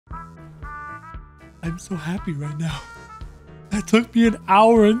I'm so happy right now. That took me 1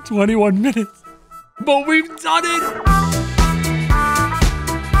 hour and 21 minutes. But we've done it!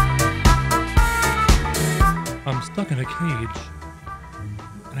 I'm stuck in a cage.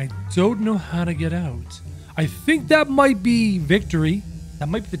 And I don't know how to get out. I think that might be victory. That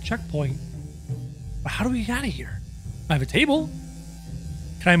might be the checkpoint. But how do we get out of here? I have a table.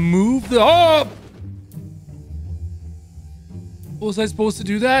 Can I move the... Oh! Was I supposed to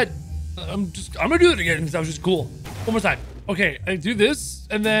do that? I'm gonna do it again because that was just cool. One more time. Okay, I do this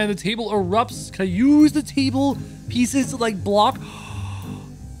and then the table erupts. Can I use the table pieces to like block? Block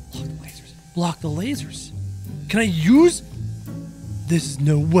the lasers. Block the lasers. Can I use? This is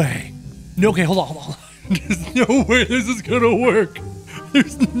no way. No, okay, hold on. There's no way this is gonna work.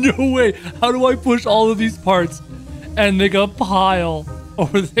 There's no way. How do I push all of these parts and make a pile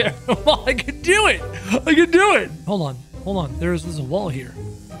over there? I can do it. I can do it. Hold on. There's a wall here.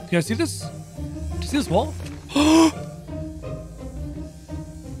 Do you guys see this? Do you see this wall?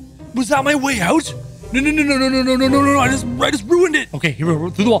 Was that my way out? No. I just ruined it. Okay, here we go.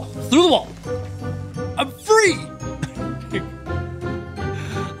 Through the wall. I'm free.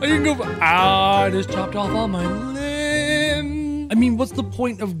 I can go. I just chopped off all my limb. I mean, what's the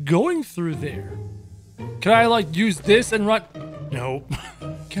point of going through there? Can I like use this and run? No.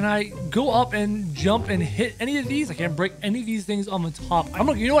 Can I go up and jump and hit any of these? I can't break any of these things on the top.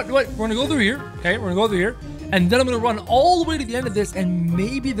 You know what? We're gonna go through here. Okay, we're gonna go through here. And then I'm gonna run all the way to the end of this and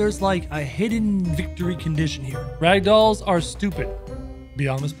maybe there's like a hidden victory condition here. Ragdolls are stupid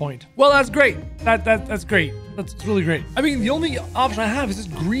beyond this point. Well, that's great. That's great. That's really great. I mean, the only option I have is this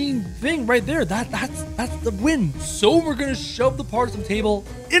green thing right there. That's the win. So we're gonna shove the parts of the table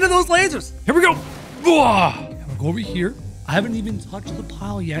into those lasers. Here we go. I'm gonna go over here. I haven't even touched the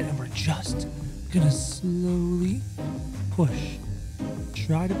pile yet, and we're just gonna slowly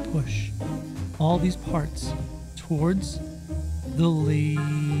try to push all these parts towards the lasers.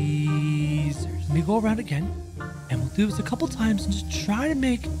 Let me go around again, and we'll do this a couple times and just try to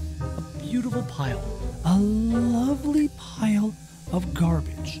make a beautiful pile, a lovely pile of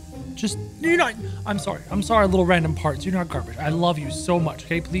garbage. Just, you're not, I'm sorry, little random parts. You're not garbage. I love you so much,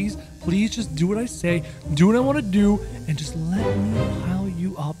 okay? Please just do what I say, do what I want to do, and just let me pile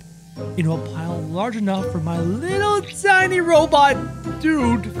you up into a pile large enough for my little tiny robot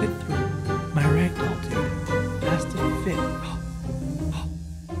dude to fit through. My ragdoll dude has to fit.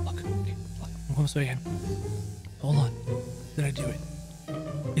 Look, I'm going this way again. Hold on. Did I do it?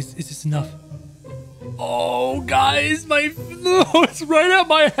 Is this enough? Oh, guys, it's right at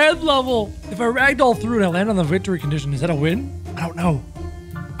my head level. If I ragdoll through and I land on the victory condition, is that a win? I don't know.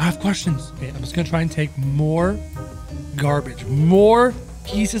 I have questions. Okay, I'm just gonna try and take more garbage, more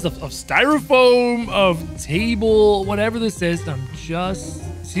pieces of styrofoam, of table, whatever this is.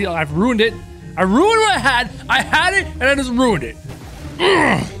 See, I've ruined it. I ruined what I had. I had it and I just ruined it.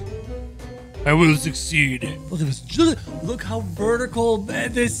 Ugh. I will succeed. Look at this. Look how vertical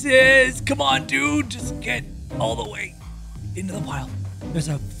this is. Come on, dude. Just get all the way into the pile. There's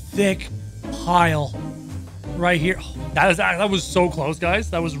a thick pile right here. Oh, that was so close, guys.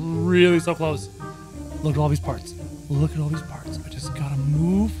 That was really so close. Look at all these parts. Look at all these parts. I just gotta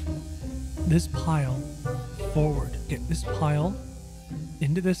move this pile forward. Get this pile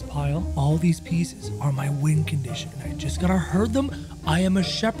into this pile. All these pieces are my win condition. I just gotta herd them. I am a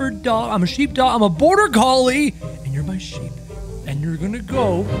shepherd dog. I'm a sheepdog. I'm a border collie. And you're my sheep. And you're gonna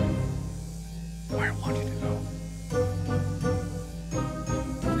go where I want you to go.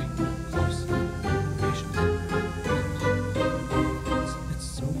 Okay, close. Patience. It's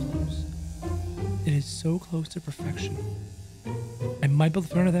so close. It is so close to perfection. I might be able to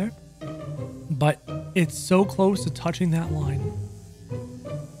fit under there, but it's so close to touching that line.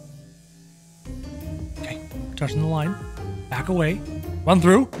 Touching the line, back away, run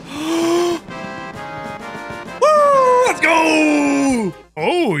through. Woo, let's go!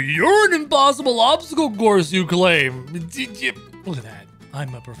 Oh, you're an impossible obstacle course, you claim. Look at that.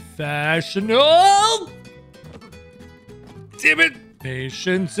 I'm a professional. Damn it.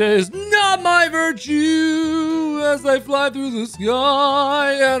 Patience is not my virtue as I fly through the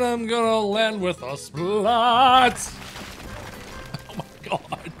sky and I'm gonna land with a splat. Oh my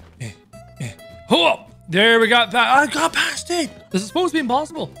God. Oh! There we got that. I got past it. This is supposed to be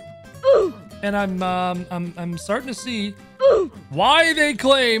impossible. Ooh. And I'm starting to see why they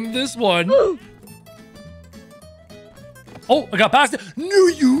claim this one. Ooh. Oh, I got past it. No,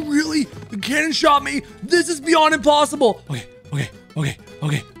 you really? The cannon shot me. This is beyond impossible.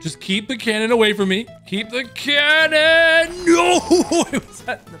 Okay. Just keep the cannon away from me. Keep the cannon. No, it was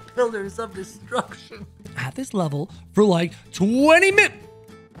at the pillars of destruction. At this level for like 20 minutes.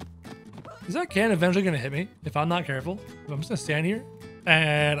 Is that can eventually gonna hit me if I'm not careful? If I'm just gonna stand here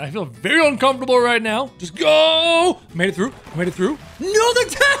and I feel very uncomfortable right now. Just go! Made it through. Made it through. No, the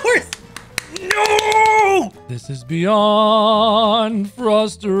towers! No! This is beyond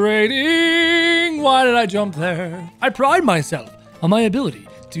frustrating. Why did I jump there? I pride myself on my ability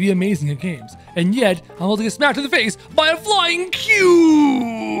to be amazing at games, and yet I'm able to get smacked in the face by a flying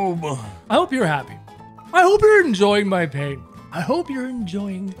cube. I hope you're happy. I hope you're enjoying my pain. I hope you're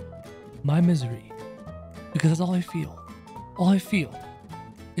enjoying my misery, because that's all I feel. All I feel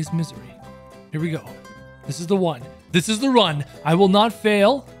is misery. Here we go. This is the one. This is the run. I will not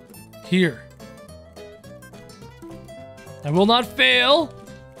fail. Here. I will not fail.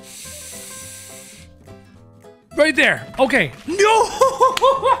 Right there. Okay. No!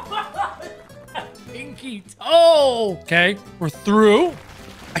 Pinky toe. Okay, we're through.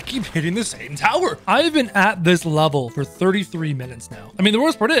 I keep hitting the same tower. I've been at this level for 33 minutes now. I mean, the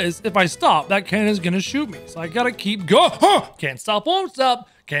worst part is, if I stop, that cannon is gonna shoot me. So I gotta keep going. Can't stop, won't stop.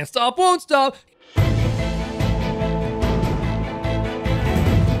 Can't stop, won't stop.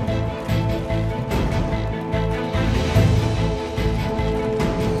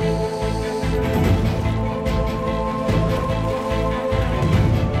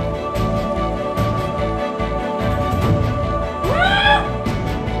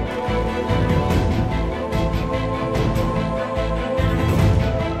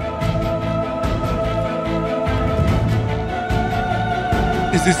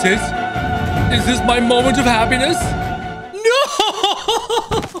 Is this it? Is this my moment of happiness? No!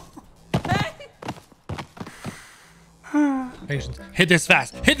 Patience. Hit this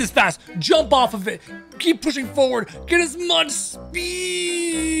fast. Hit this fast. Jump off of it. Keep pushing forward. Get as much speed.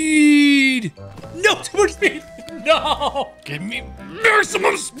 No, too much speed. No. Give me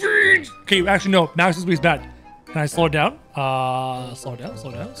maximum speed. Okay, actually, no. Maximum speed is bad. Can I slow it down? Slow it down. Slow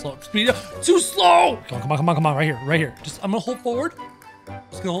it down. Slow speed up. Too slow. Come on, come on, come on. Right here. Right here. Just, I'm going to hold forward.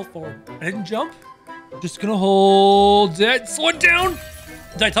 Just gonna hold forward. I didn't jump. Just gonna hold it. Slow it down.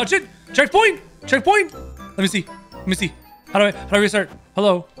 Did I touch it? Checkpoint. Checkpoint. Let me see. Let me see. How do I restart?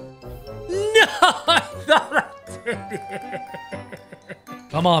 Hello. No, I thought I did it.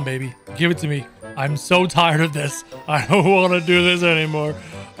 Come on, baby. Give it to me. I'm so tired of this. I don't want to do this anymore.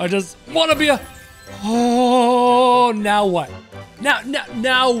 I just want to be a. Oh, now what?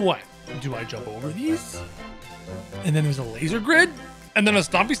 Now what? Do I jump over these? And then there's a laser grid? And then a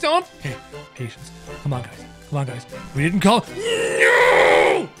stompy stomp? Okay, patience. Come on, guys. Come on, guys. We didn't call.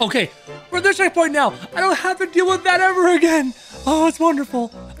 No! Okay, we're at the checkpoint now. I don't have to deal with that ever again. Oh, it's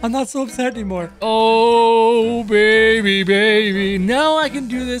wonderful. I'm not so upset anymore. Oh, baby, baby. Now I can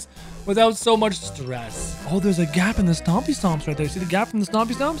do this without so much stress. Oh, there's a gap in the stompy stomps right there. See the gap in the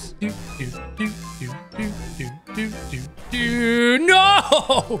stompy stomps?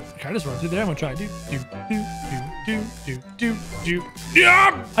 No! Can I just run through there? I'm gonna try.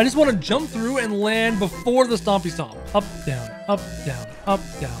 I just want to jump through and land before the stompy stomp. Up, down, up, down, up,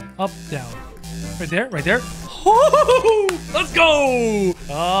 down, up, down. Right there, right there. Let's go!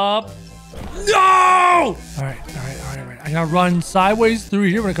 Up. No! All right. I gotta run sideways through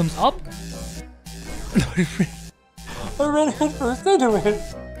here when it comes up. I ran head first into it.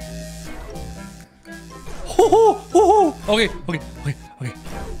 Okay. Here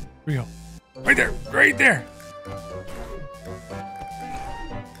we go. Right there.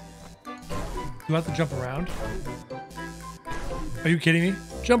 Do I have to jump around? Are you kidding me?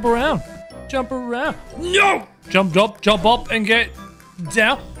 Jump around. No! Jump up and get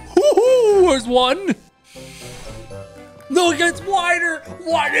down. There's one. No, it gets wider.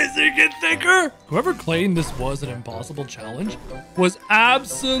 Why does it get thicker? Whoever claimed this was an impossible challenge was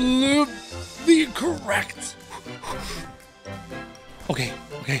absolutely correct. Okay.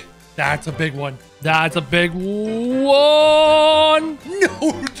 That's a big one. No,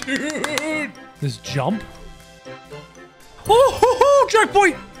 dude. This jump. Oh,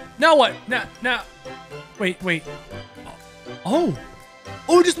 checkpoint. Now what? Now. Wait. Oh,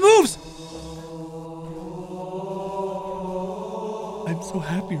 it just moves. I'm so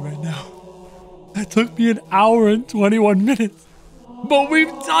happy right now. That took me 1 hour and 21 minutes, but we've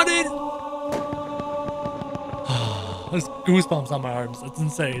done it. There's goosebumps on my arms. That's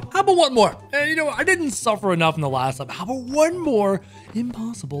insane. How about one more? You know what? I didn't suffer enough in the last time. How about one more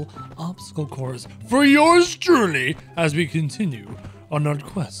impossible obstacle course for yours truly as we continue on our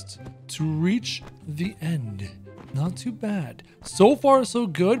quest to reach the end? Not too bad. So far, so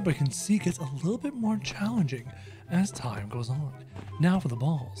good, but you can see it gets a little bit more challenging as time goes on. Now for the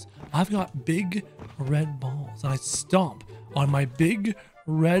balls. I've got big red balls, and I stomp on my big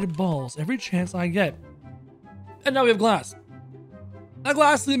red balls every chance I get. And now we have glass. That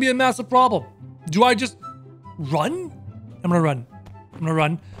glass is gonna be a massive problem. Do I just run? I'm gonna run. I'm gonna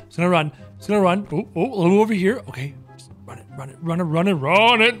run. It's gonna run. It's gonna run. Oh, a little over here. Okay. Just run it, run it, run it, run it,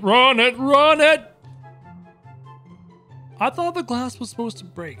 run it, run it, run it. I thought the glass was supposed to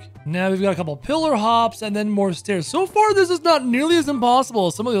break. Now we've got a couple pillar hops and then more stairs. So far, this is not nearly as impossible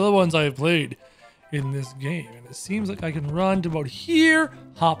as some of the other ones I've played in this game. And it seems like I can run to about here,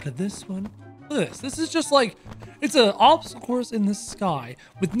 hop to this one. Look at this. This is just like, it's an obstacle course in the sky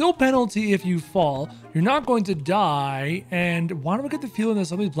with no penalty if you fall. You're not going to die. And why do I get the feeling that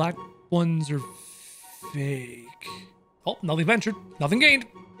some of these black ones are fake? Oh, nothing ventured, nothing gained.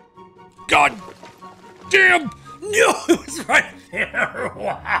 God damn! No, it was right there.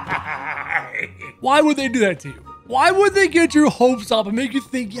 Why? Why would they do that to you? Why would they get your hopes up and make you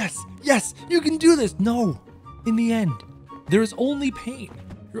think, yes, yes, you can do this? No. In the end, there is only pain.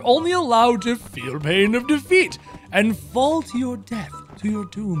 You're only allowed to feel pain of defeat and fall to your death, to your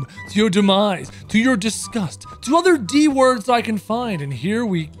doom, to your demise, to your disgust, to other D words I can find. And here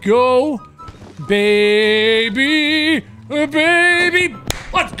we go. Baby, baby.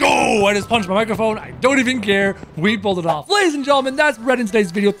 Let's go! I just punched my microphone. I don't even care. We pulled it off. Ladies and gentlemen, that's Red in today's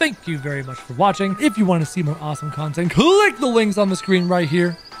video. Thank you very much for watching. If you want to see more awesome content, click the links on the screen right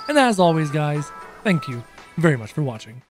here. And as always, guys, thank you very much for watching.